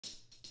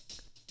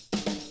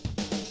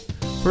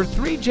For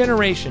 3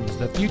 generations,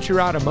 the Future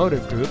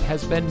Automotive Group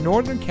has been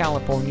Northern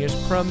California's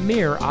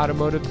premier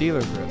automotive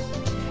dealer group.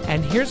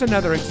 And here's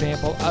another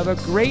example of a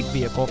great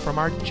vehicle from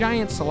our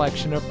giant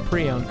selection of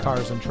pre-owned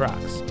cars and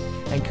trucks.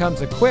 And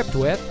comes equipped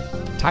with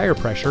tire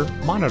pressure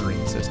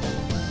monitoring system,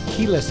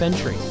 keyless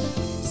entry,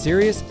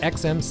 Sirius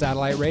XM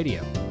satellite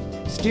radio,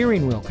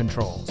 steering wheel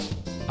controls,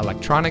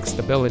 electronic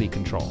stability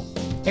control,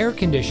 air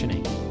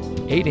conditioning,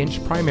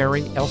 8-inch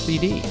primary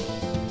LCD,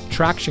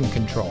 traction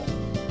control,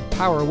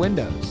 power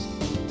windows,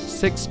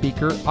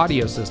 6-speaker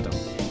audio system,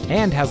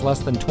 and has less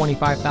than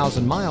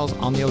 25,000 miles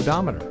on the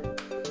odometer.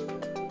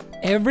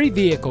 Every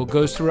vehicle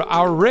goes through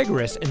our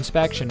rigorous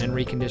inspection and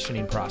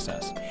reconditioning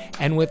process.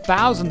 And with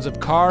thousands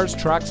of cars,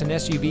 trucks, and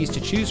SUVs to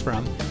choose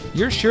from,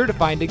 you're sure to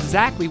find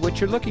exactly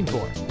what you're looking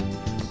for.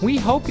 We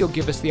hope you'll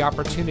give us the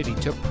opportunity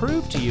to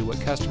prove to you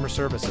what customer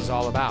service is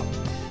all about.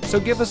 So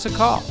give us a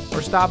call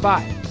or stop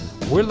by.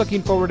 We're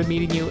looking forward to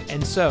meeting you,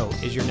 and so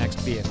is your next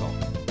vehicle.